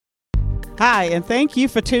Hi, and thank you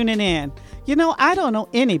for tuning in. You know, I don't know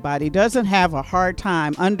anybody doesn't have a hard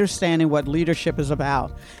time understanding what leadership is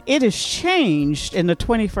about. It has changed in the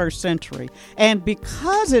 21st century, and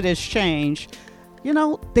because it has changed, you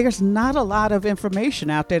know, there's not a lot of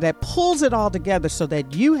information out there that pulls it all together so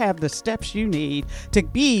that you have the steps you need to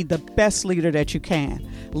be the best leader that you can.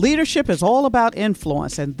 Leadership is all about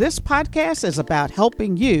influence, and this podcast is about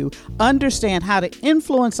helping you understand how to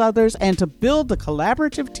influence others and to build the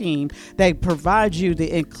collaborative team that provides you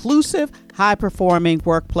the inclusive, high-performing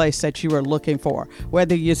workplace that you are looking for.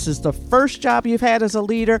 Whether this is the first job you've had as a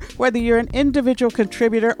leader, whether you're an individual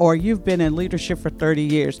contributor, or you've been in leadership for 30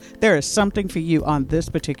 years, there is something for you on this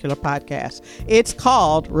particular podcast. It's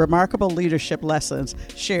called Remarkable Leadership Lessons,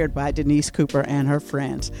 shared by Denise Cooper and her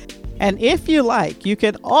friends. And if you like, you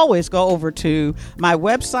can always go over to my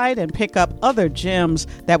website and pick up other gems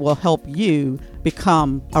that will help you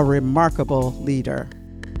become a remarkable leader.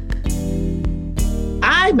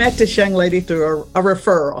 I met this young lady through a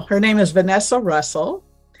referral. Her name is Vanessa Russell,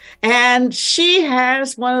 and she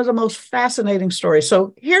has one of the most fascinating stories.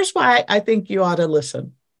 So here's why I think you ought to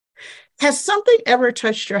listen. Has something ever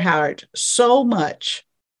touched your heart so much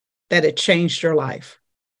that it changed your life?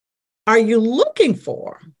 Are you looking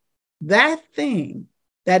for that thing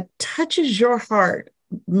that touches your heart,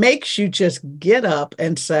 makes you just get up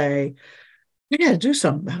and say, we got to do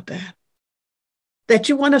something about that? That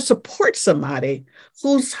you want to support somebody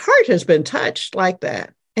whose heart has been touched like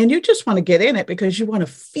that. And you just want to get in it because you want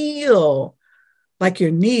to feel like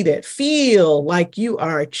you're needed, feel like you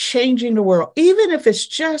are changing the world, even if it's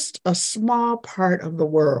just a small part of the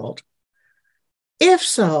world. If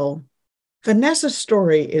so, Vanessa's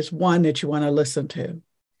story is one that you want to listen to.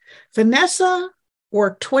 Vanessa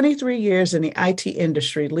worked 23 years in the IT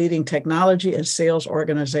industry, leading technology and sales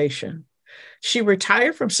organization. She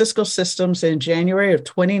retired from Cisco Systems in January of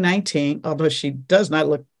 2019, although she does not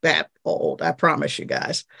look that old, I promise you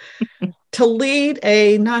guys, to lead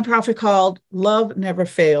a nonprofit called Love Never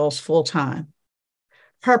Fails full-time.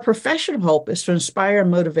 Her professional hope is to inspire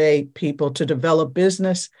and motivate people to develop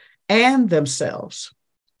business and themselves.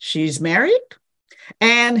 She's married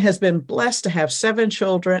and has been blessed to have 7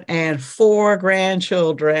 children and 4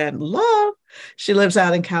 grandchildren. Love. She lives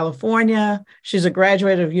out in California. She's a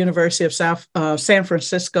graduate of University of San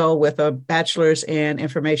Francisco with a bachelor's in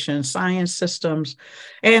information science systems.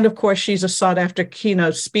 And of course, she's a sought-after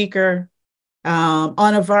keynote speaker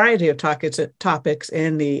on a variety of topics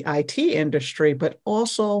in the IT industry, but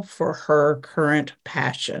also for her current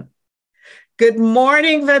passion. Good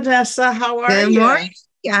morning, Vanessa. How are you? Good morning.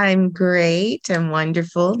 I'm great. I'm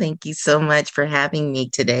wonderful. Thank you so much for having me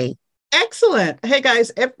today. Excellent. Hey,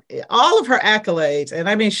 guys, all of her accolades, and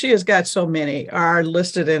I mean, she has got so many, are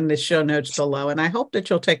listed in the show notes below. And I hope that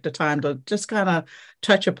you'll take the time to just kind of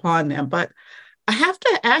touch upon them. But I have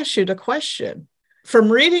to ask you the question.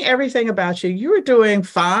 From reading everything about you, you were doing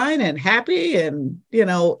fine and happy and, you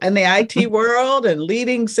know, in the IT world and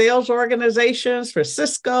leading sales organizations for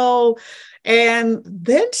Cisco. And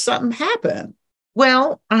then something happened.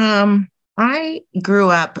 Well, I grew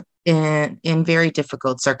up in very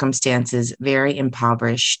difficult circumstances, very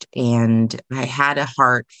impoverished, and I had a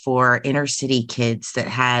heart for inner city kids that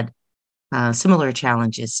had similar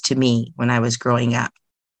challenges to me when I was growing up.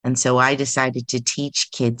 And so I decided to teach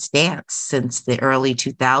kids dance since the early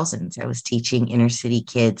 2000s. I was teaching inner city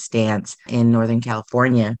kids dance in Northern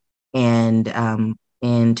California. And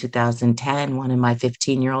in 2010, one of my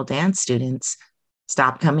 15-year-old dance students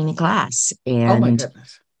stopped coming to class. And oh my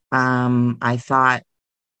goodness. I thought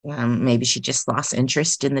maybe she just lost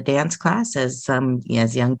interest in the dance class, as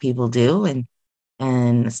young people do,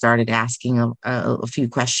 and started asking a few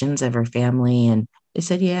questions of her family. And they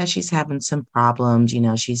said, yeah, she's having some problems. You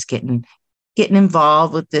know, she's getting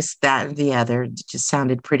involved with this, that, and the other. It just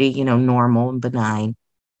sounded pretty, normal and benign.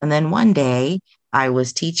 And then one day I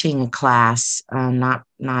was teaching a class, not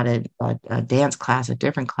a dance class, a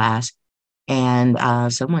different class. And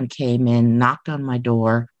someone came in, knocked on my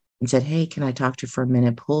door and said, hey, can I talk to you for a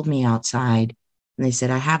minute? Pulled me outside. And they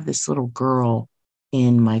said, I have this little girl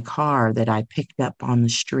in my car that I picked up on the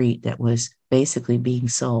street that was basically being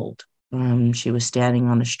sold. She was standing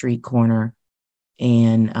on a street corner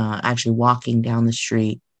and actually walking down the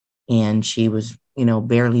street. And she was,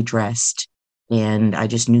 barely dressed. And I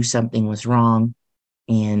just knew something was wrong.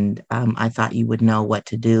 And I thought you would know what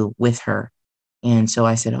to do with her. And so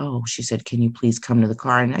I said, she said, can you please come to the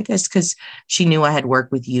car? And I guess because she knew I had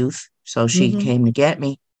worked with youth, so she came to get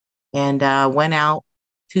me and went out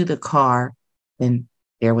to the car, and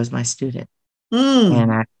there was my student.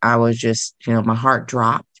 And I was just, my heart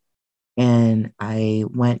dropped. And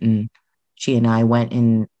she and I went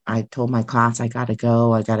I told my class I got to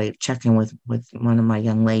go. I got to check in with one of my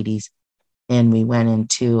young ladies, and we went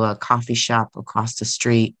into a coffee shop across the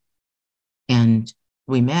street, and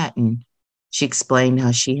we met. And she explained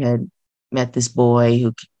how she had met this boy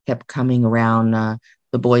who kept coming around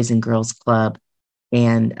the Boys and Girls Club,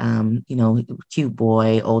 and cute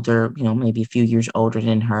boy, older, maybe a few years older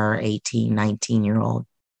than her, 18, 19-year old,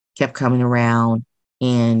 kept coming around,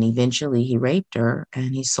 and eventually he raped her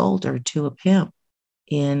and he sold her to a pimp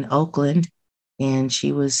in Oakland, and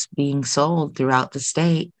she was being sold throughout the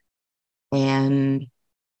state. And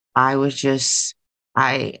I was just,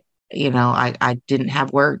 I, I didn't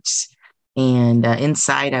have words. And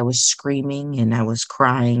inside, I was screaming and I was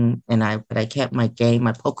crying, but I kept my game,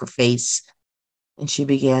 my poker face. And she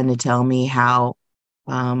began to tell me how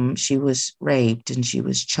she was raped and she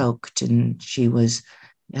was choked and she was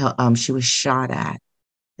shot at.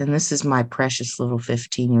 And this is my precious little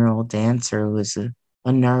 15-year-old dancer who was a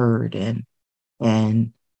nerd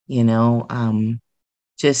and you know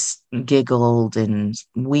just giggled and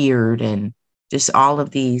weird and just all of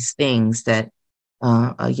these things that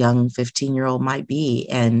a young 15-year-old might be.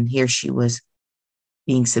 And here she was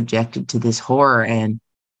being subjected to this horror.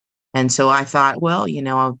 And so I thought, well,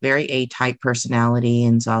 a very A-type personality.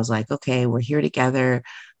 And so I was like, okay, we're here together.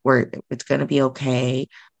 It's going to be okay.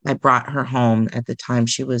 I brought her home at the time.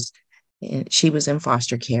 She was in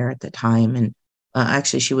foster care at the time. And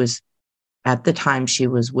actually she was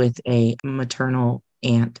with a maternal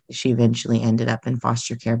aunt. She eventually ended up in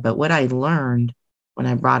foster care. But what I learned when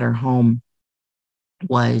I brought her home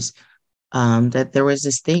was that there was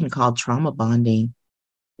this thing called trauma bonding.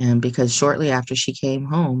 And because shortly after she came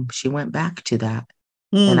home, she went back to that.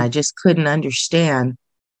 And I Mm, just couldn't understand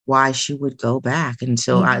why she would go back. And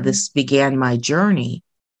so mhm, this began my journey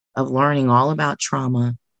of learning all about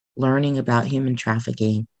trauma, learning about human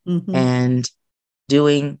trafficking, mhm. and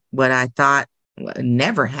doing what I thought would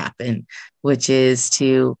never happen, which is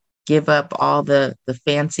to give up all the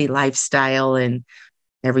fancy lifestyle and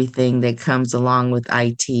everything that comes along with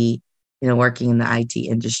IT, working in the IT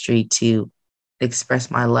industry to express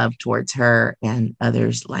my love towards her and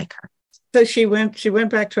others like her. So she went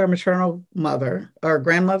back to her maternal mother or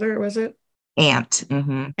grandmother, was it? Aunt,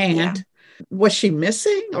 yeah, Aunt. Was she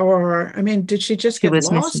missing, or I mean, did she just she get was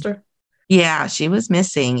lost missing. or? Yeah, she was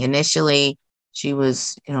missing. Initially, she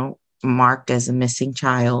was, marked as a missing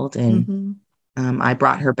child, and Hmm. I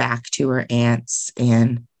brought her back to her aunt's,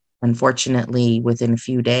 and unfortunately, within a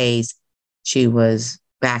few days, she was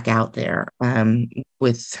back out there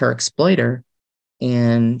with her exploiter,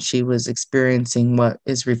 and she was experiencing what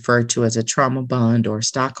is referred to as a trauma bond or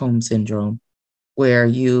Stockholm syndrome, where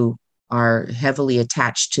you are heavily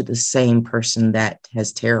attached to the same person that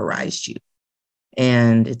has terrorized you.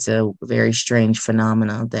 And it's a very strange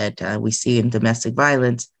phenomenon that we see in domestic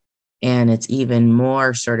violence. And it's even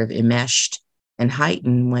more sort of enmeshed and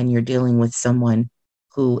heightened when you're dealing with someone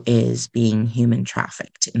who is being human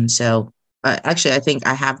trafficked. And so, actually, I think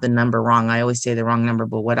I have the number wrong. I always say the wrong number,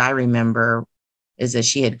 but what I remember is that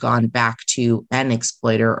she had gone back to an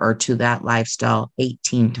exploiter or to that lifestyle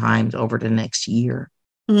 18 times over the next year.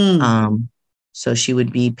 Mm, Um, so she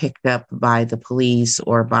would be picked up by the police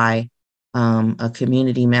or by a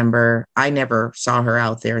community member. I never saw her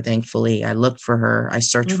out there, thankfully. I looked for her, I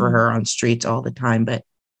searched for hmm. her on streets all the time, but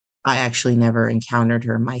I actually never encountered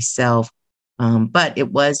her myself. But it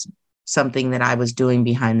was something that I was doing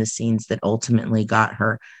behind the scenes that ultimately got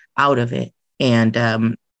her out of it. And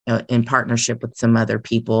in partnership with some other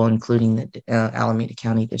people, including the Alameda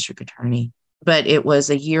County District Attorney. But it was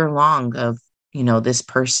a year long of, this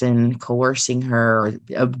person coercing her, or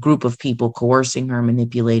a group of people coercing her,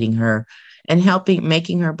 manipulating her, and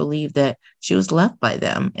making her believe that she was loved by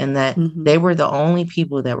them and that Hmm. they were the only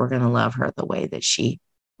people that were going to love her the way that she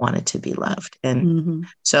wanted to be loved. And Hmm.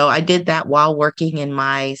 so I did that while working in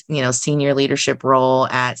my, senior leadership role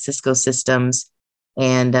at Cisco Systems,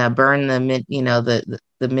 and burned the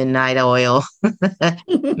midnight oil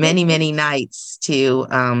many, many nights to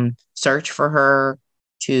search for her,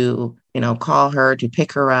 to, call her, to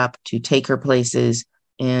pick her up, to take her places.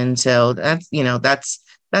 And so that's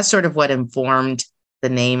sort of what informed the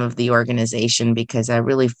name of the organization, because I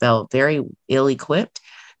really felt very ill equipped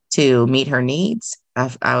to meet her needs. I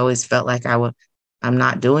always felt like I'm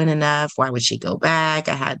not doing enough. Why would she go back?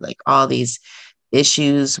 I had like all these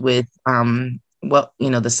issues with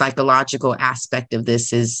the psychological aspect of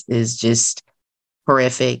this is just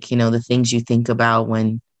horrific. The things you think about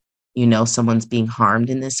when someone's being harmed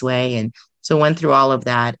in this way. And so went through all of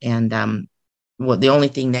that. And the only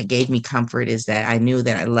thing that gave me comfort is that I knew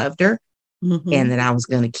that I loved her and Hmm. that I was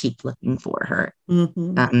going to keep looking for her,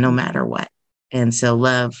 Hmm. no matter what. And so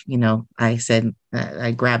love, I said,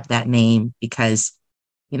 I grabbed that name because,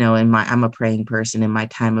 I'm a praying person. In my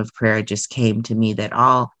time of prayer, it just came to me that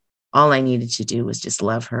all I needed to do was just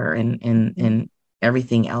love her, and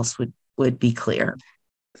everything else would be clear.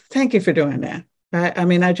 Thank you for doing that. I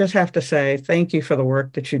mean, I just have to say thank you for the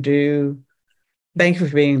work that you do. Thank you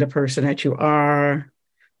for being the person that you are.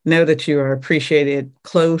 Know that you are appreciated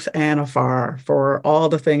close and afar for all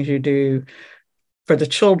the things you do for the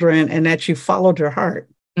children, and that you followed your heart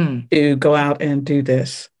Mm. to go out and do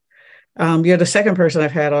this. You're the second person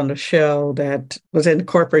I've had on the show that was in a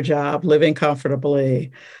corporate job, living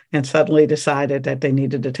comfortably, and suddenly decided that they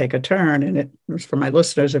needed to take a turn. And it was for my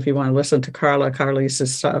listeners, if you want to listen to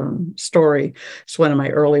Carlisi's story, it's one of my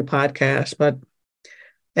early podcasts. But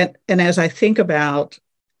and as I think about,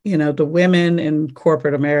 the women in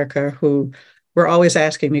corporate America who were always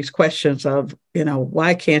asking these questions of,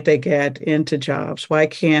 why can't they get into jobs? Why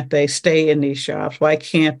can't they stay in these jobs? Why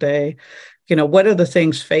can't they, what are the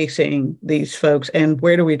things facing these folks, and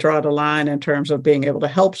where do we draw the line in terms of being able to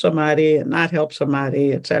help somebody and not help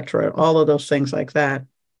somebody, et cetera, all of those things like that.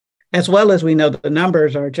 As well as we know that the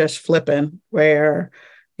numbers are just flipping, where,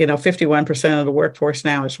 51% of the workforce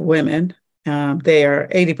now is women. They are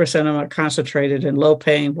 80% of them are concentrated in low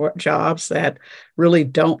paying jobs that really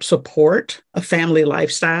don't support a family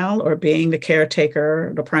lifestyle or being the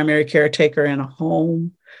caretaker, the primary caretaker in a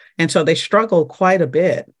home. And so they struggle quite a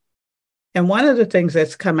bit. And one of the things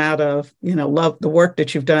that's come out of, love, the work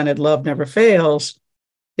that you've done at Love Never Fails,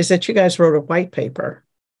 is that you guys wrote a white paper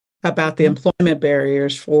about the employment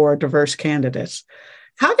barriers for diverse candidates.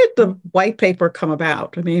 How did the white paper come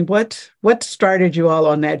about? I mean, what started you all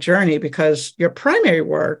on that journey? Because your primary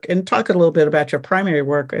work, and talk a little bit about your primary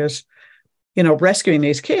work, is, rescuing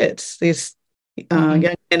these kids, these young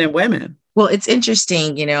men and women. Well, it's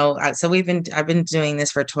interesting, so I've been doing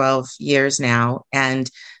this for 12 years now, and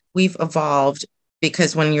we've evolved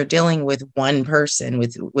because when you're dealing with one person,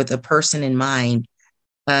 with a person in mind,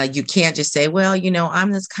 you can't just say, well,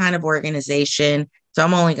 I'm this kind of organization, so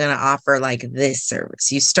I'm only going to offer like this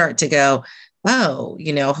service. You start to go, oh,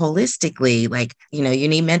 holistically, like, you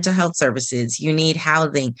need mental health services, you need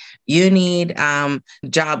housing, you need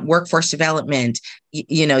workforce development,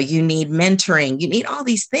 you need mentoring, you need all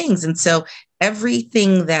these things. And so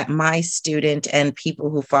everything that my student and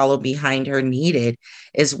people who follow behind her needed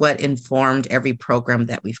is what informed every program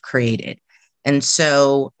that we've created. And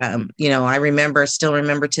so, I still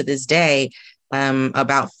remember to this day,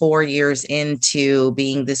 about 4 years into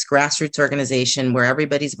being this grassroots organization where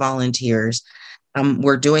everybody's volunteers.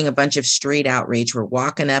 We're doing a bunch of street outreach. We're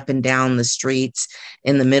walking up and down the streets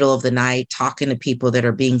in the middle of the night, talking to people that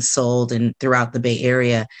are being sold and throughout the Bay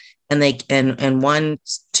Area. And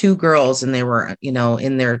two girls, and they were,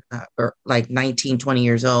 in their like 19, 20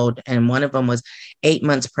 years old. And one of them was 8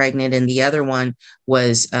 months pregnant. And the other one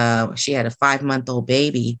was, she had a 5-month-old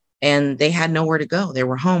baby, and they had nowhere to go. They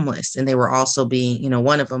were homeless, and they were also being,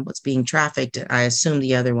 one of them was being trafficked. I assume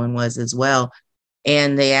the other one was as well.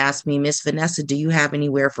 And they asked me, Miss Vanessa, do you have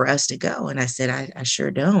anywhere for us to go? And I said, I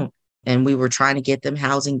sure don't. And we were trying to get them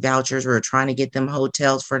housing vouchers. We were trying to get them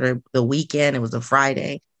hotels for the weekend. It was a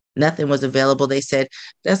Friday. Nothing was available. They said,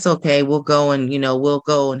 that's okay. We'll go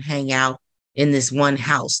and hang out in this one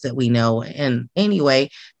house that we know. And anyway,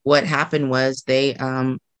 what happened was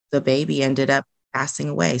the baby ended up passing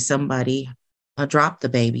away. Somebody dropped the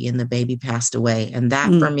baby, and the baby passed away. And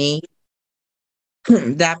that for me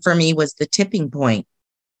was the tipping point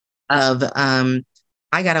of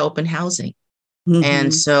I got to open housing.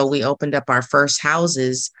 And so we opened up our first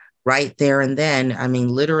houses right there and then. I mean,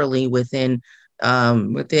 literally within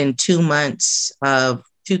 2 months of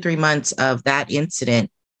 3 months of that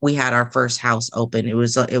incident, we had our first house open. It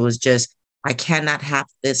was just, I cannot have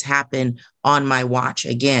this happen on my watch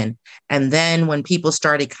again. And then when people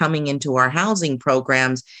started coming into our housing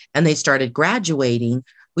programs and they started graduating,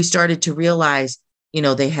 we started to realize,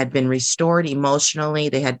 they had been restored emotionally,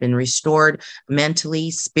 they had been restored mentally,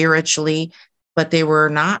 spiritually, but they were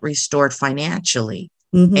not restored financially.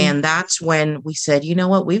 And that's when we said, you know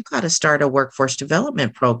what, we've got to start a workforce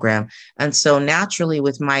development program. And so naturally,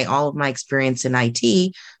 with all of my experience in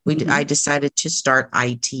IT, I decided to start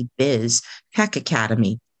IT Biz Tech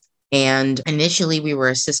Academy. And initially, we were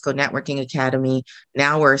a Cisco Networking Academy.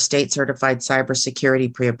 Now we're a state certified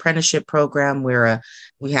cybersecurity pre-apprenticeship program.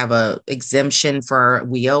 We have a exemption for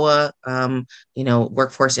WIOA,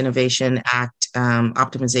 Workforce Innovation Act,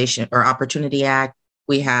 optimization or Opportunity Act.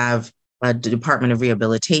 We have a Department of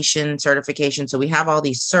Rehabilitation certification. So we have all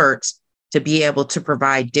these certs to be able to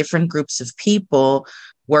provide different groups of people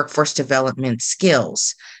workforce development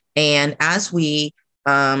skills. And as we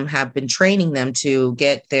have been training them to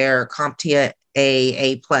get their CompTIA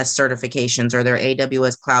A plus certifications, or their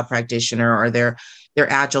AWS Cloud Practitioner, or their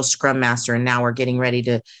Agile Scrum Master. And now we're getting ready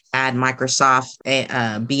to add Microsoft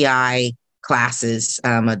BI classes,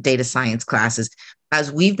 data science classes.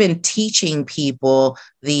 As we've been teaching people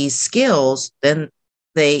these skills, then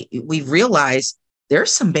we've realized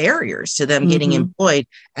there's some barriers to them getting Mm-hmm. employed.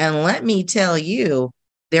 And let me tell you,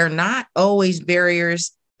 they're not always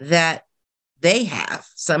barriers that they have.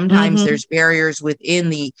 Sometimes Mm-hmm. there's barriers within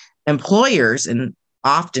the employers, and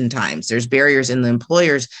oftentimes there's barriers in the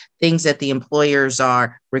employers, things that the employers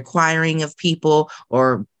are requiring of people,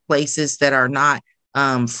 or places that are not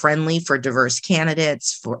friendly for diverse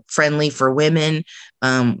candidates, friendly for women.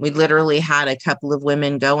 We literally had a couple of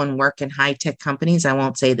women go and work in high tech companies. I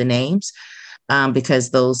won't say the names,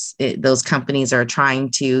 because those companies are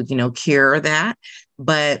trying to, cure that.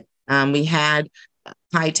 But we had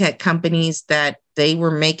high tech companies that they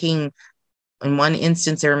were making, in one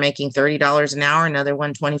instance, they were making $30 an hour, another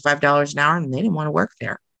one $25 an hour, and they didn't want to work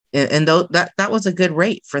there. And that was a good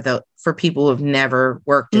rate for people who have never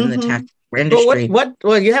worked in the Mm-hmm. tech Well, industry.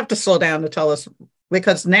 well, you have to slow down to tell us,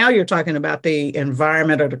 because now you're talking about the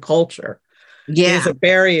environment or the culture is Yeah, a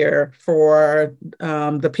barrier for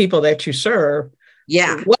the people that you serve.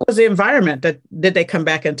 yeah. What was the environment? That did they come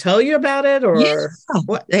back and tell you about it, Yeah, or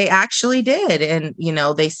what? they actually did. And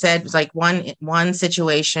they said, like, one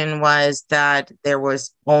situation was that there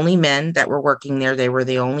was only men that were working there. They were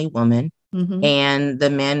the only woman. Mm-hmm. And the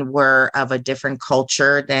men were of a different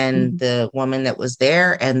culture than Mm-hmm. the woman that was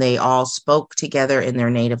there. And they all spoke together in their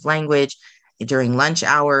native language during lunch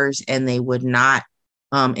hours, and they would not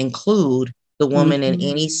include the woman in Mm-hmm.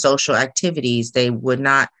 any social activities. They would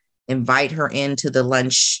not invite her into the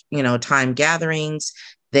lunch, time gatherings.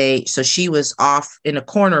 So she was off in a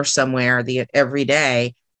corner somewhere every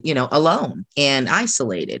day, alone and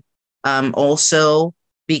isolated. Also,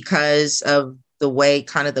 because of the way,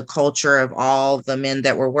 kind of the culture of all the men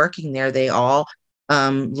that were working there, they all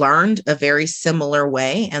learned a very similar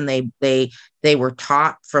way, and they were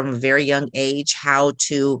taught from a very young age how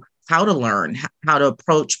to learn, how to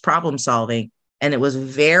approach problem solving. And it was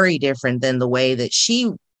very different than the way that she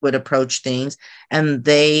would approach things. And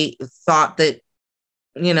they thought that,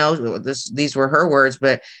 these were her words,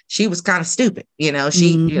 but she was kind of stupid. She,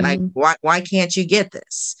 like, Mm-hmm. why can't you get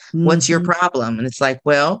this? What's your Mm-hmm. problem? And it's like,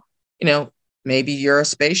 well, maybe you're a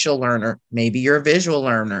spatial learner, maybe you're a visual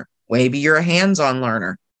learner, maybe you're a hands-on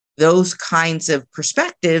learner. Those kinds of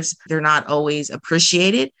perspectives, they're not always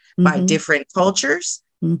appreciated by Mm-hmm. different cultures.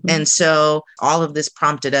 Mm-hmm. And so all of this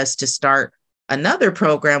prompted us to start another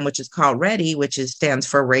program, which is called READY, which stands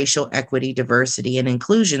for Racial Equity, Diversity, and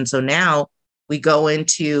Inclusion. So now we go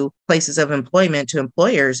into places of employment, to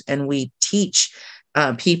employers, and we teach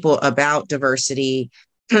people about diversity,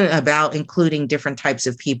 about including different types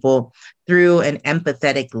of people through an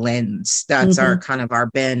empathetic lens. That's our Mm-hmm. kind of our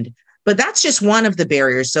bend. But that's just one of the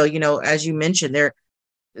barriers. So, as you mentioned, there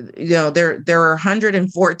are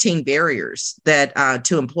 114 barriers that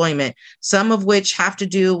to employment, some of which have to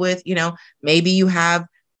do with, maybe you have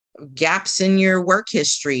gaps in your work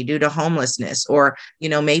history due to homelessness, or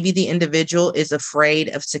maybe the individual is afraid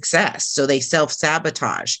of success, so they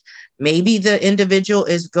self-sabotage. Maybe the individual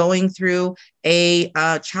is going through a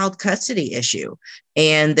child custody issue,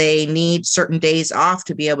 and they need certain days off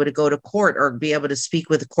to be able to go to court or be able to speak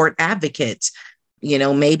with court advocates.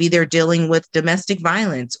 Maybe they're dealing with domestic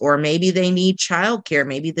violence, or maybe they need childcare.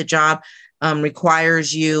 Maybe the job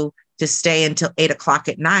requires you to stay until 8 o'clock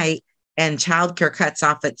at night, and childcare cuts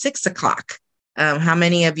off at 6 o'clock. How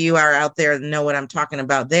many of you are out there know what I'm talking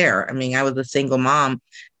about there? I mean, I was a single mom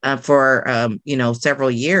for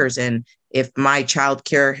several years, and if my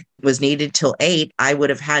childcare was needed till 8, I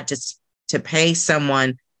would have had to pay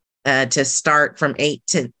someone to start from 6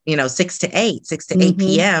 to 8, 6 to 8 Mm-hmm.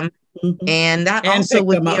 p.m. Mm-hmm. And that And also pick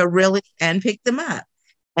would them be up. and pick them up.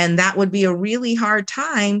 And that would be a really hard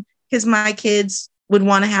time, because my kids would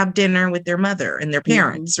want to have dinner with their mother and their Mm-hmm.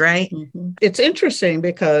 parents, right? Mm-hmm. It's interesting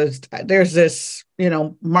because there's this,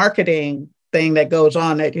 marketing thing that goes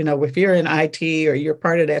on that, if you're in IT or you're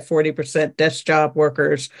part of that 40% desk job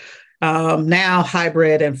workers, now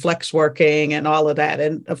hybrid and flex working and all of that.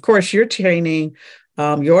 And of course, you're training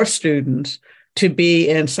your students to be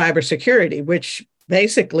in cybersecurity, which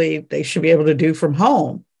basically they should be able to do from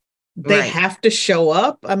home. They Right. have to show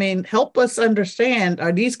up. I mean, help us understand,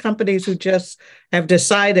 are these companies who just have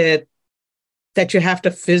decided that you have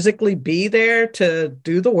to physically be there to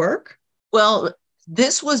do the work? Well,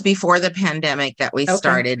 This was before the pandemic that we Okay.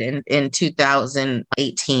 started in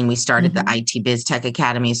 2018. We started the Mm-hmm. IT Biz Tech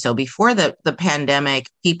Academy. So before the pandemic,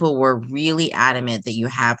 people were really adamant that you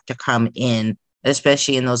have to come in,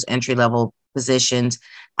 especially in those entry level positions.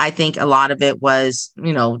 I think a lot of it was,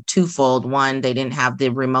 twofold. One, they didn't have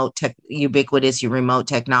the ubiquitous remote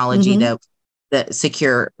technology Mm-hmm. that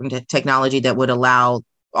secure technology that would allow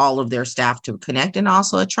all of their staff to connect, and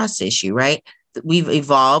also a trust issue, right? We've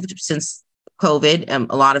evolved since COVID.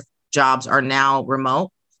 A lot of jobs are now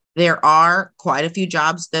remote. There are quite a few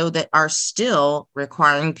jobs, though, that are still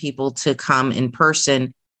requiring people to come in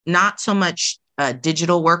person, not so much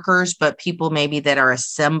digital workers, but people maybe that are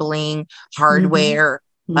assembling Mm-hmm. hardware,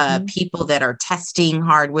 Mm-hmm. people that are testing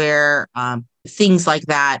hardware, things like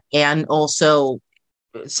that. And also,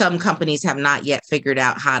 some companies have not yet figured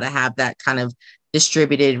out how to have that kind of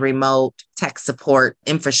distributed remote tech support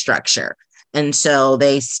infrastructure. And so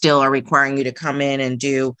they still are requiring you to come in and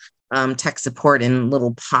do tech support in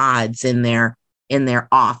little pods in their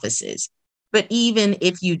offices. But even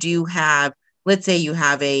if you do have, let's say you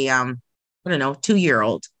have a I don't know,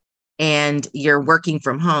 2-year-old, and you're working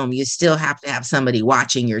from home, you still have to have somebody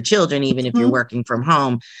watching your children, even if you're Mm-hmm. working from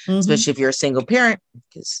home, Mm-hmm. especially if you're a single parent,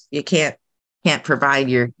 because you can't provide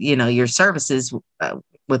your services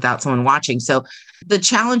without someone watching. So the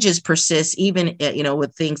challenges persist, even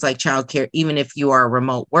with things like childcare. Even if you are a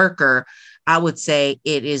remote worker, I would say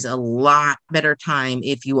it is a lot better time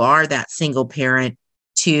if you are that single parent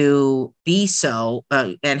to be so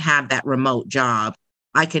and have that remote job.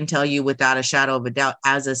 I can tell you without a shadow of a doubt,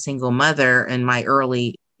 as a single mother in my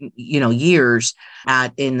early years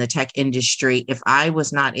in the tech industry, if I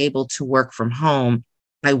was not able to work from home,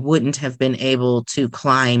 I wouldn't have been able to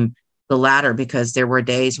climb the ladder, because there were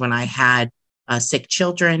days when I had sick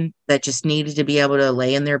children that just needed to be able to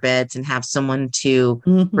lay in their beds and have someone to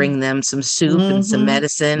Mm-hmm. bring them some soup and some Mm-hmm.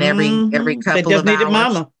 medicine every Mm-hmm. They couple just of needed hours.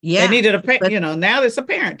 mama. They Yeah. needed But now it's a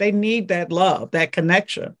parent. They need that love, that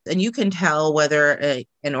connection. and you can tell whether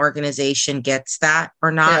an organization gets that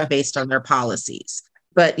or not Yeah. based on their policies.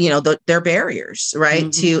 But their barriers, right,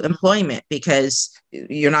 Mm-hmm. to employment, because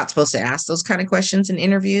you're not supposed to ask those kind of questions in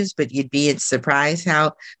interviews, but you'd be surprised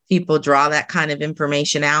how people draw that kind of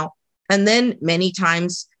information out. And then many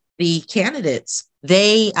times the candidates,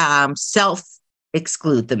 they self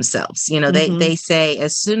exclude themselves. They Mm-hmm. say,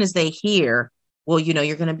 as soon as they hear, well,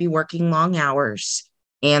 you're going to be working long hours,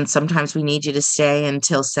 and sometimes we need you to stay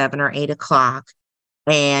until 7 or 8 o'clock.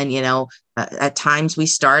 And, at times we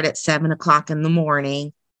start at 7 o'clock in the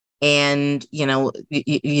morning, and,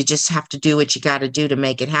 you just have to do what you got to do to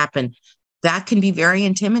make it happen. That can be very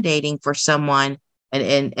intimidating for someone.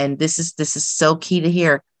 And this is so key to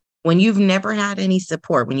hear. When you've never had any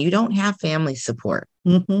support, when you don't have family support,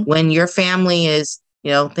 Mm-hmm. when your family is,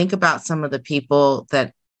 think about some of the people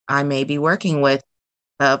that I may be working with.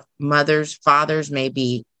 Mothers, fathers may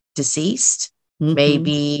be deceased, may Mm-hmm.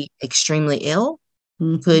 be extremely ill,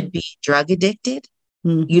 Mm-hmm. could be drug addicted.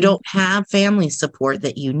 You Mm-hmm. don't have family support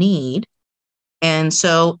that you need. And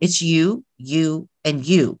so it's you, and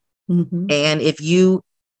you. Mm-hmm. And if you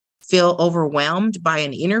feel overwhelmed by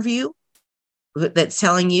an interview that's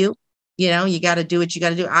telling you, you got to do what you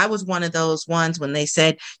got to do. I was one of those ones when they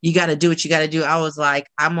said, you got to do what you got to do. I was like,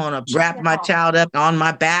 I'm going to wrap my child up on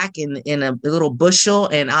my back in a little bushel,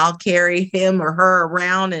 and I'll carry him or her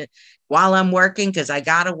around while I'm working, because I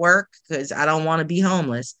got to work, because I don't want to be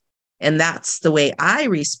homeless. And that's the way I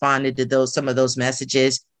responded to some of those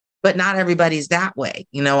messages. But not everybody's that way.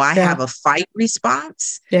 I Yeah. have a fight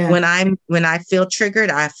response. Yeah. When I feel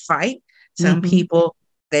triggered, I fight. Some Mm-hmm. people,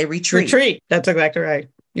 they retreat. Retreat. That's exactly right.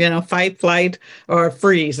 Fight, flight, or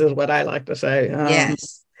freeze is what I like to say.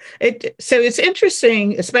 Yes. So it's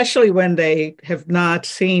interesting, especially when they have not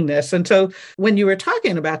seen this. And so when you were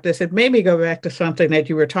talking about this, it made me go back to something that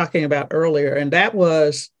you were talking about earlier, and that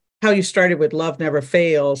was how you started with Love Never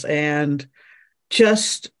Fails, and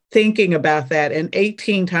just thinking about that. And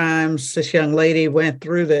 18 times this young lady went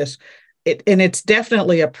through this. And it's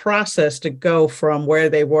definitely a process to go from where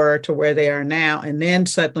they were to where they are now. And then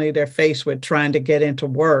suddenly they're faced with trying to get into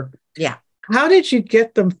work. Yeah. How did you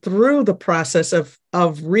get them through the process of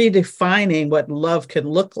redefining what love can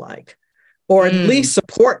look like, or at Mm. least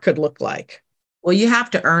support could look like? Well, you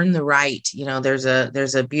have to earn the right. There's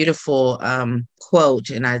a beautiful quote,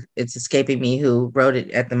 and it's escaping me who wrote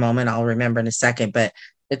it at the moment. I'll remember in a second, but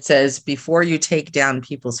it says, before you take down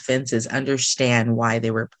people's fences, understand why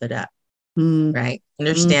they were put up, Mm, right?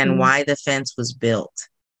 Understand mm-hmm, why the fence was built.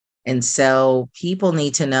 And so people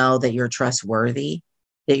need to know that you're trustworthy,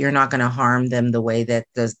 that you're not going to harm them the way that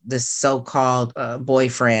this so-called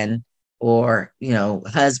boyfriend or,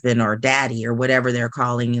 husband or daddy or whatever they're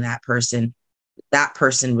calling that person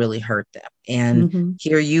really hurt them. And Mm-hmm.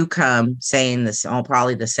 here you come saying this, all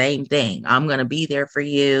probably the same thing. I'm going to be there for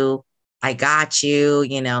you. I got you.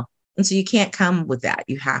 And so you can't come with that.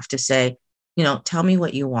 You have to say, tell me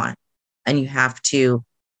what you want. And you have to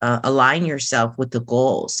align yourself with the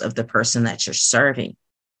goals of the person that you're serving,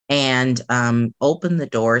 and open the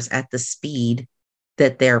doors at the speed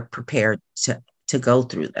that they're prepared to go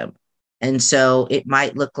through them. And so it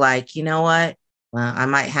might look like, you know what? I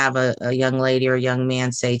might have a young lady or a young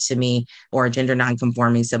man say to me, or a gender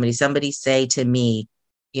nonconforming somebody say to me,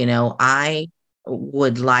 I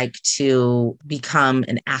would like to become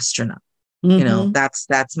an astronaut. Mm-hmm.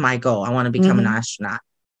 That's my goal. I want to become an Mm-hmm. astronaut.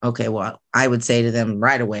 Okay, well, I would say to them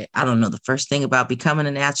right away, I don't know the first thing about becoming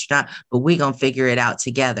an astronaut, but we're going to figure it out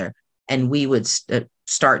together. And we would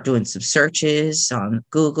start doing some searches on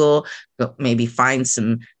Google, maybe find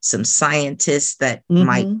some scientists that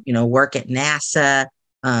might, Mm-hmm. work at NASA,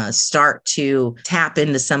 start to tap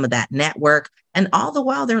into some of that network. And all the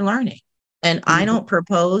while they're learning. And I Mm-hmm. don't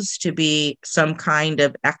propose to be some kind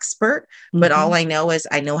of expert, but all I know is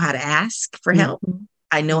I know how to ask for help. Mm-hmm.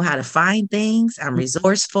 I know how to find things. I'm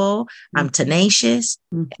resourceful. I'm tenacious.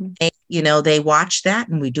 Mm-hmm. And, they watch that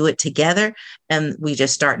and we do it together, and we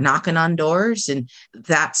just start knocking on doors. And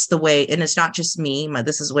that's the way. And it's not just me.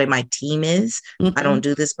 This is the way my team is. I Mm-hmm. don't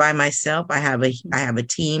do this by myself. I have a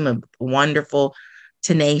team of wonderful,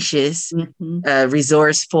 tenacious, Mm-hmm.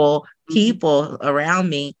 resourceful Mm-hmm. people around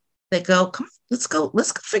me that go, come on, let's go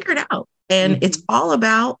figure it out. And it's Mm-hmm. all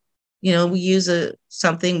about, we use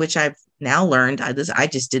something which I've now learned. I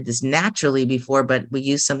just did this naturally before, but we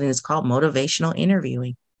use something that's called motivational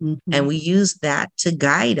interviewing. Mm-hmm. And we use that to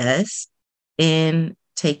guide us in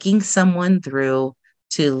taking someone through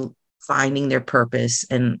to finding their purpose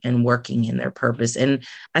and working in their purpose. And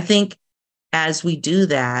I think as we do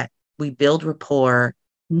that, we build rapport.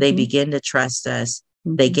 They Mm-hmm. begin to trust us.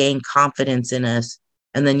 They Mm-hmm. gain confidence in us.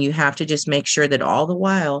 And then you have to just make sure that all the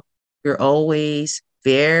while you're always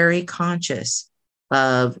very conscious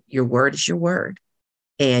of your word is your word.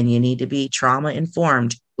 And you need to be trauma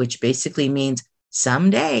informed, which basically means some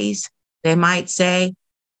days they might say,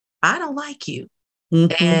 I don't like you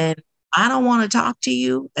Mm-hmm. and I don't want to talk to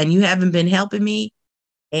you and you haven't been helping me.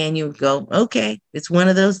 And you go, okay, it's one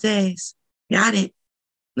of those days. Got it.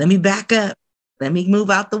 Let me back up. Let me move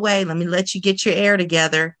out the way. Let me let you get your air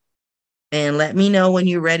together and let me know when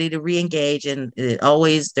you're ready to re-engage. And there's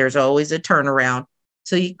always a turnaround.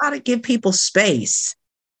 So you got to give people space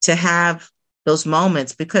to have those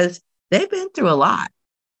moments because they've been through a lot.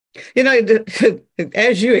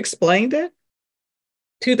 As you explained it,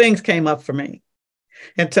 two things came up for me.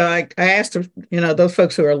 And so I asked, those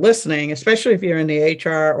folks who are listening, especially if you're in the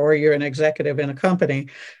HR or you're an executive in a company,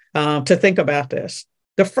 to think about this.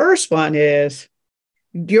 The first one is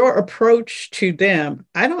your approach to them.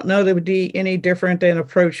 I don't know that would be any different than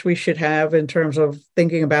approach we should have in terms of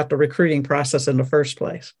thinking about the recruiting process in the first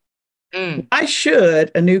place. Mm, Why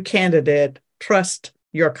should a new candidate trust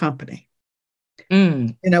your company?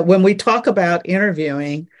 mm, When we talk about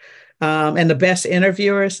interviewing, and the best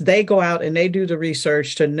interviewers, they go out and they do the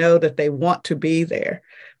research to know that they want to be there.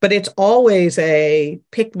 But it's always a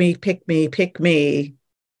pick me, pick me, pick me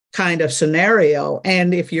kind of scenario.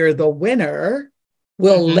 And if you're the winner,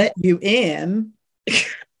 we'll hmm let you in.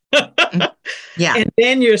 Yeah. And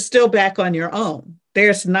then you're still back on your own.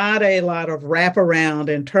 There's not a lot of wraparound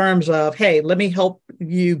in terms of, hey, let me help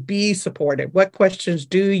you be supported. What questions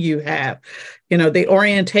do you have? The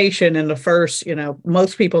orientation in the first,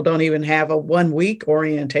 most people don't even have a 1 week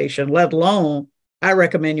orientation, let alone I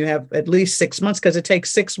recommend you have at least 6 months because it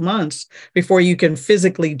takes 6 months before you can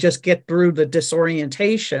physically just get through the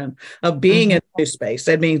disorientation of being in hmm a new space.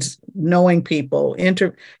 That means knowing people,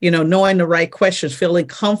 knowing the right questions, feeling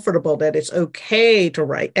comfortable that it's okay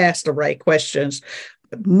to ask the right questions.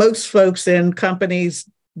 Most folks in companies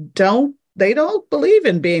don't believe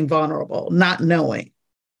in being vulnerable, not knowing.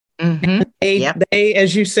 hmm They, Yep. they,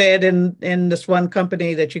 as you said in this one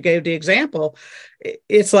company that you gave the example,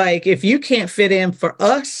 it's like if you can't fit in for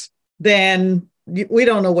us, then we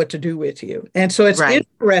don't know what to do with you. And so it's Right.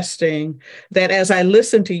 interesting that as I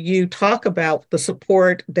listen to you talk about the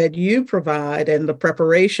support that you provide and the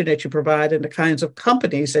preparation that you provide and the kinds of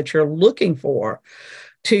companies that you're looking for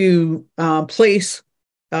to place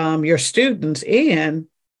your students in,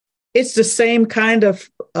 it's the same kind of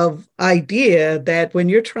idea that when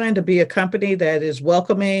you're trying to be a company that is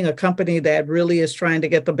welcoming, a company that really is trying to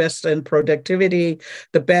get the best in productivity,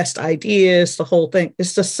 the best ideas, the whole thing,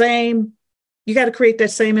 it's the same. You got to create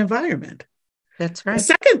that same environment. That's The right.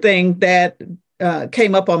 second thing that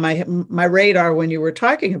came up on my radar when you were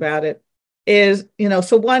talking about it is,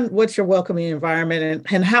 so one, what's your welcoming environment,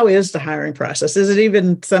 and how is the hiring process? Is it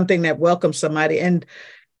even something that welcomes somebody? And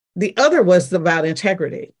the other was about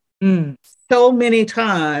integrity. Mm. So many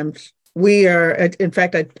times we are, in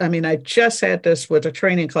fact, I just had this with a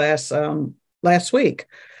training class last week.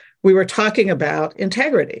 We were talking about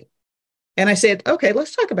integrity. And I said, okay,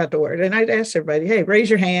 let's talk about the word. And I asked everybody, hey, raise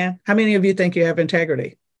your hand. How many of you think you have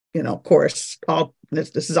integrity? Of course, all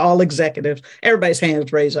this is all executives. Everybody's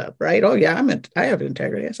hands raise up, right? Oh yeah, I have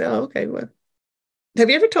integrity. I said, oh, okay. Well, have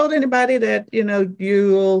you ever told anybody that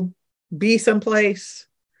you'll be someplace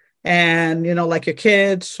and like your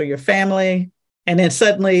kids or your family, and then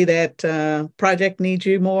suddenly that project needs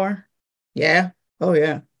you more? Yeah. Oh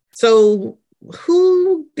yeah. So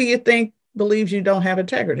who do you think believes you don't have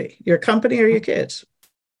integrity? Your company or your kids?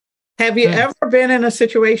 Have you Mm. ever been in a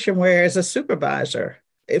situation where, as a supervisor,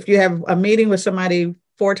 if you have a meeting with somebody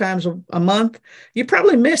 4 times a month, you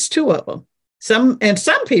probably miss 2 of them. Some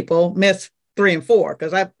people miss 3 and 4,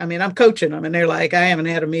 because I'm coaching them and they're like, I haven't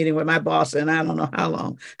had a meeting with my boss in I don't know how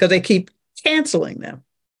long, because they keep canceling them.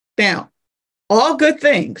 Now, all good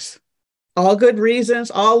things, all good reasons,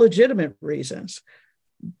 all legitimate reasons.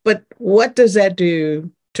 But what does that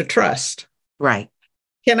do to trust? Right.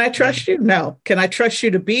 Can I Yeah. trust you? No. Can I trust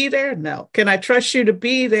you to be there? No. Can I trust you to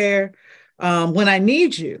be there when I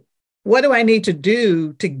need you? What do I need to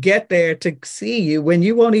do to get there to see you when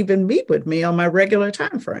you won't even meet with me on my regular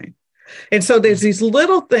time frame? And so there's these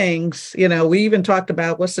little things, we even talked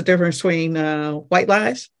about what's the difference between white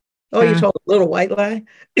lies. Oh, you told a little white lie.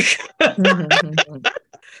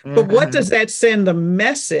 But what does that send the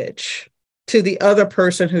message to the other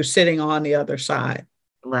person who's sitting on the other side?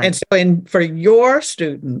 Right. And so for your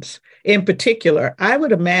students in particular, I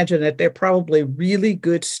would imagine that they're probably really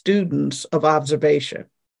good students of observation.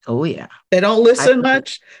 Oh yeah. They don't listen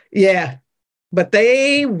much. Yeah. But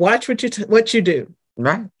they watch what you do.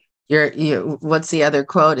 Right. What's the other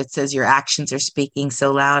quote? It says your actions are speaking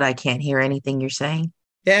so loud I can't hear anything you're saying.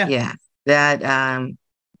 Yeah. Yeah.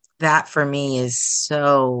 That for me is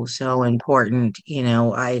so, so important.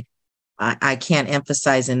 I can't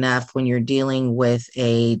emphasize enough, when you're dealing with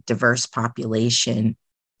a diverse population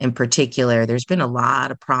in particular, there's been a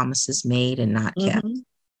lot of promises made and not kept.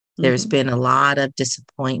 There's been a lot of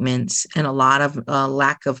disappointments and a lot of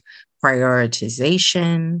lack of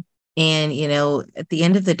prioritization. And, at the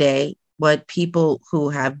end of the day, what people who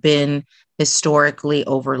have been historically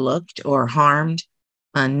overlooked or harmed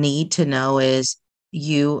need to know is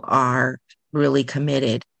you are really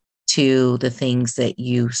committed to the things that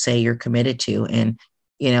you say you're committed to. And,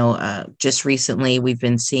 just recently we've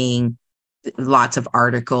been seeing lots of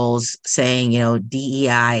articles saying,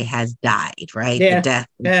 DEI has died, right? The Yeah. death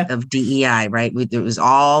Yeah. of DEI, right? There was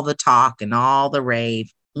all the talk and all the rave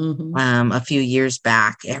a few years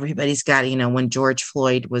back. Everybody's got, when George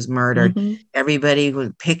Floyd was murdered, everybody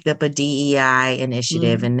picked up a DEI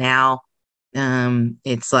initiative. And now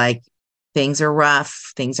it's like things are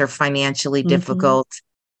rough, things are financially difficult.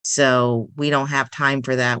 So we don't have time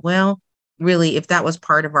for that. Well, really, if that was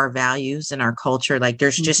part of our values and our culture, like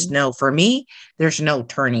there's just for me, there's no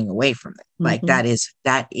turning away from it. Like that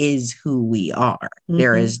is who we are.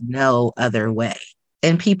 There is no other way.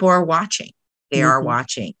 And people are watching. They are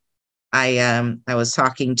watching. I was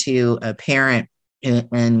talking to a parent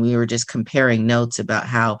and we were just comparing notes about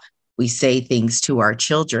how we say things to our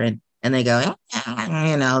children, and they go,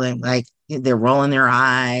 they're rolling their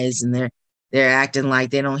eyes and they're acting like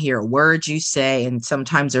they don't hear a word you say. And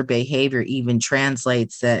sometimes their behavior even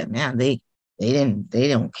translates that, man, they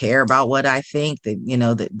don't care about what I think.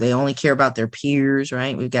 That they only care about their peers,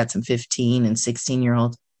 right? We've got some 15 and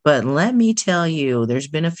 16-year-olds. But let me tell you, there's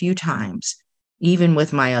been a few times, even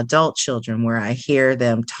with my adult children, where I hear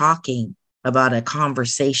them talking about a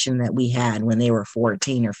conversation that we had when they were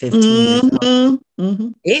 14 or 15 years old.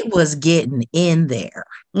 It was getting in there.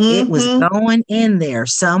 It was going in there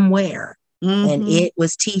somewhere, and it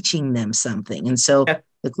was teaching them something. And so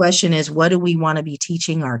the question is, what do we want to be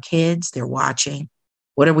teaching our kids? They're watching.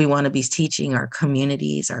 What do we want to be teaching our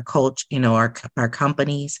communities, our culture, our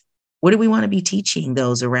companies? What do we want to be teaching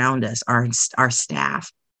those around us, our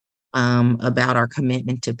staff, about our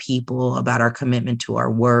commitment to people, about our commitment to our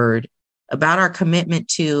word, about our commitment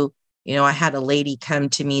to, I had a lady come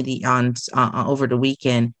to me over the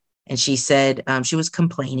weekend, and she said she was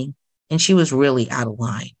complaining and she was really out of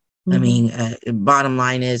line. I mean, bottom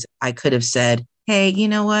line is, I could have said, hey, you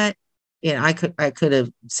know what? I could have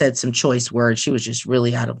said some choice words. She was just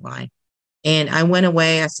really out of line. And I went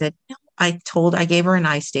away. I said, no, I gave her a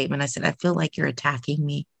nice statement. I said, I feel like you're attacking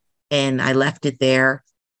me. And I left it there.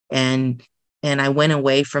 And And I went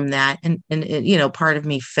away from that. And part of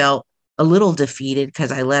me felt a little defeated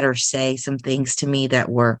because I let her say some things to me that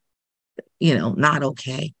were, not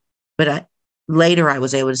okay. But later I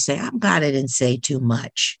was able to say, I'm glad I didn't say too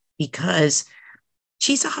much because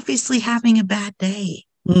she's obviously having a bad day.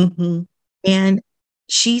 Mm-hmm. And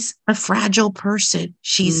she's a fragile person.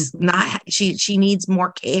 She's Mm-hmm. not, she needs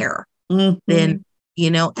more care Mm-hmm. than,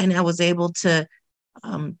 and I was able to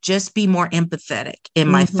just be more empathetic in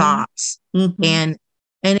my Mm-hmm. thoughts. Mm-hmm.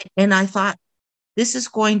 And I thought this is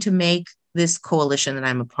going to make this coalition that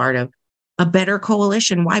I'm a part of a better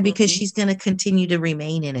coalition. Why? Because Mm-hmm. she's going to continue to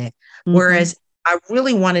remain in it. Mm-hmm. Whereas I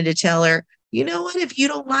really wanted to tell her, you know what, if you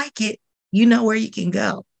don't like it, you know where you can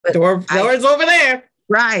go. But Door's over there.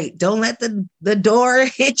 right, don't let the door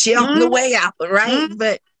hit you on the Mm-hmm. way out, right?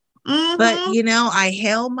 But Mm-hmm. I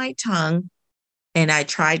held my tongue and I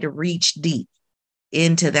tried to reach deep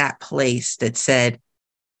into that place that said,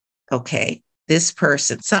 okay, this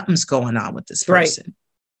person, something's going on with this Right. person.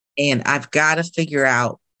 And I've got to figure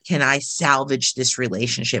out, can I salvage this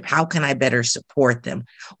relationship? How can I better support them?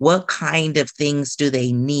 What kind of things do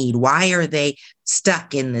they need? Why are they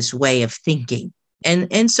stuck in this way of thinking?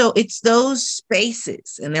 And so it's those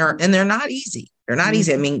spaces, and they're not easy. They're not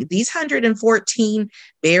easy. I Mm-hmm. mean, these 114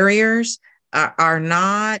 barriers are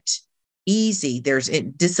not easy. There's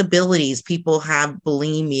disabilities. People have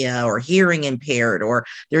bulimia or hearing impaired, or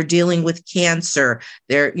they're dealing with cancer.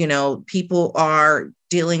 People are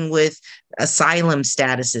dealing with asylum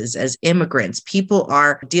statuses as immigrants. People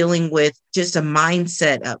are dealing with just a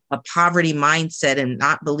mindset, a poverty mindset, and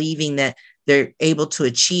not believing that they're able to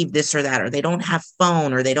achieve this or that, or they don't have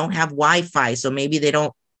phone, or they don't have Wi-Fi. So maybe they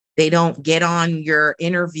don't get on your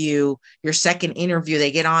interview, your second interview.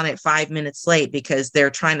 They get on it 5 minutes late because they're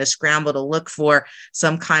trying to scramble to look for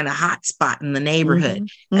some kind of hot spot in the neighborhood.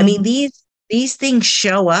 Mm-hmm. I mean, Mm-hmm. these things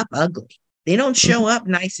show up ugly. They don't show Mm-hmm. up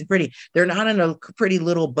nice and pretty. They're not in a pretty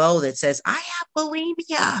little bow that says, I have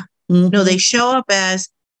bulimia. No, Mm-hmm. they show up as,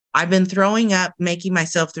 I've been throwing up, making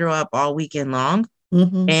myself throw up all weekend long.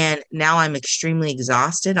 Mm-hmm. And now I'm extremely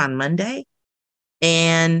exhausted on Monday.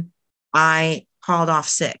 And I called off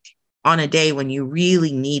sick on a day when you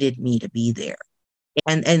really needed me to be there.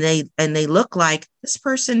 And they look like this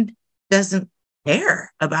person doesn't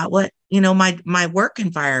care about what, my work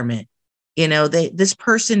environment. This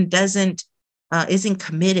person doesn't isn't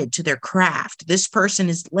committed to their craft. This person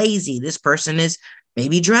is lazy. This person is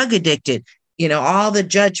maybe drug addicted, all the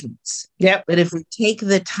judgments. Yep. But if we take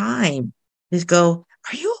the time to go,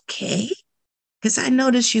 are you okay? Because I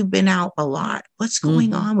notice you've been out a lot. What's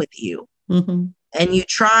going Mm-hmm. on with you? Mm-hmm. And you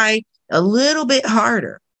try a little bit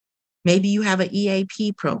harder. Maybe you have an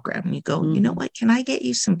EAP program and you go, you know Mm-hmm. what? Can I get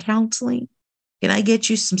you some counseling? Can I get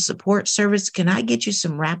you some support service? Can I get you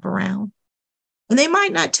some wraparound? And they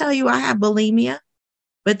might not tell you I have bulimia,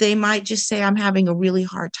 but they might just say, I'm having a really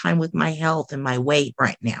hard time with my health and my weight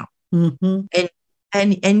right now. Mm-hmm.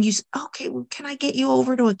 And you say, okay, well, can I get you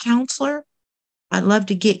over to a counselor? I'd love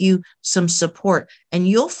to get you some support. And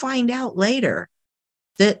you'll find out later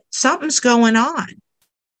that something's going on.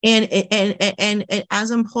 And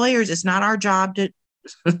as employers, it's not our job to,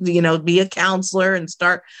 be a counselor and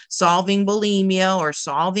start solving bulimia or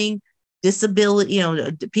solving disability.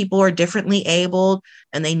 People are differently abled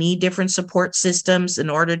and they need different support systems in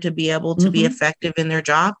order to be able to be Mm-hmm. effective in their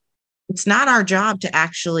job. It's not our job to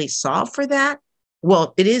actually solve for that.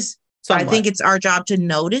 Well, it is. I think Somewhat. it's our job to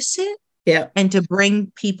notice it Yeah. and to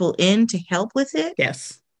bring people in to help with it,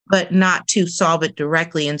 Yes. but not to solve it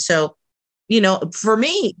directly. And so, for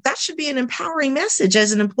me, that should be an empowering message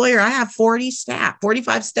as an employer. I have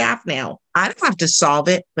 45 staff now. I don't have to solve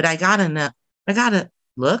it, but I gotta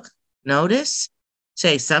look, notice,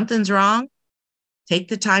 say something's wrong, take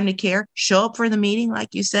the time to care, show up for the meeting.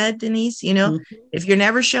 Like you said, Denise, Mm-hmm. if you're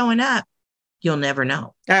never showing up, you'll never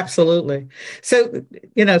know. Absolutely. So,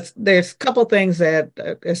 there's a couple things that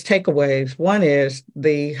as takeaways. One is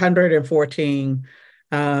the 114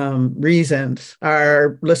 reasons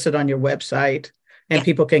are listed on your website and Yeah.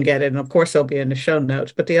 people can get it. And of course, they'll be in the show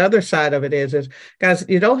notes. But the other side of it is guys,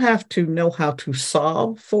 you don't have to know how to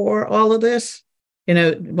solve for all of this.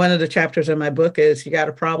 One of the chapters in my book is you got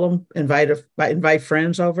a problem, invite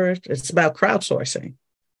friends over. It's about crowdsourcing.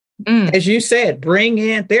 Mm. As you said,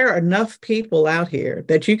 there are enough people out here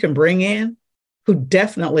that you can bring in who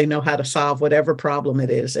definitely know how to solve whatever problem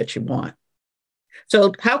it is that you want.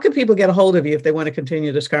 So, how can people get a hold of you if they want to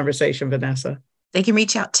continue this conversation, Vanessa? They can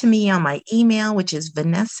reach out to me on my email, which is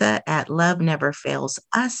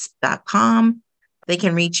vanessa@loveneverfailsus.com. They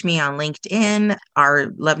can reach me on LinkedIn.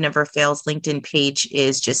 Our Love Never Fails LinkedIn page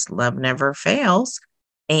is just Love Never Fails.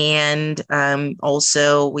 And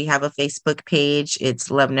also, we have a Facebook page. It's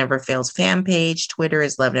Love Never Fails fan page. Twitter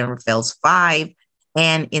is Love Never Fails 5.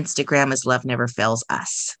 And Instagram is Love Never Fails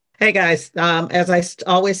Us. Hey guys, as I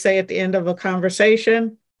always say at the end of a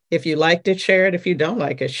conversation, if you liked it, share it. If you don't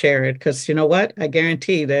like it, share it. Because you know what? I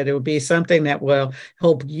guarantee that it will be something that will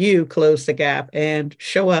help you close the gap and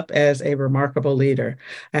show up as a remarkable leader.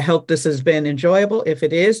 I hope this has been enjoyable. If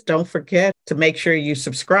it is, don't forget to make sure you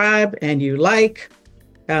subscribe and you like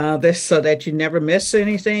this so that you never miss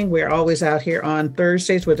anything. We're always out here on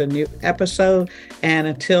Thursdays with a new episode. And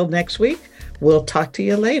until next week, we'll talk to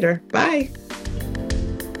you later. Bye.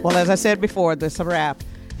 Well, as I said before, this is a wrap.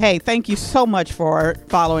 Hey, thank you so much for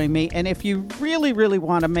following me. And if you really, really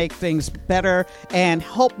want to make things better and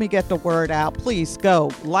help me get the word out, please go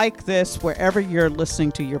like this wherever you're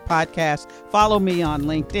listening to your podcast. Follow me on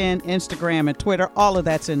LinkedIn, Instagram, and Twitter. All of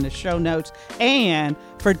that's in the show notes. And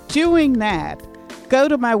for doing that, go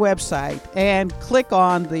to my website and click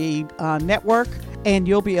on the network, and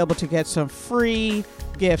you'll be able to get some free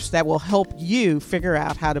gifts that will help you figure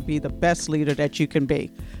out how to be the best leader that you can be.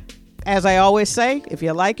 As I always say, if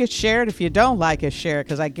you like it, share it. If you don't like it, share it,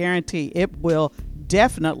 because I guarantee it will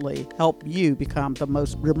definitely help you become the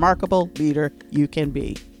most remarkable leader you can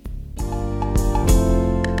be.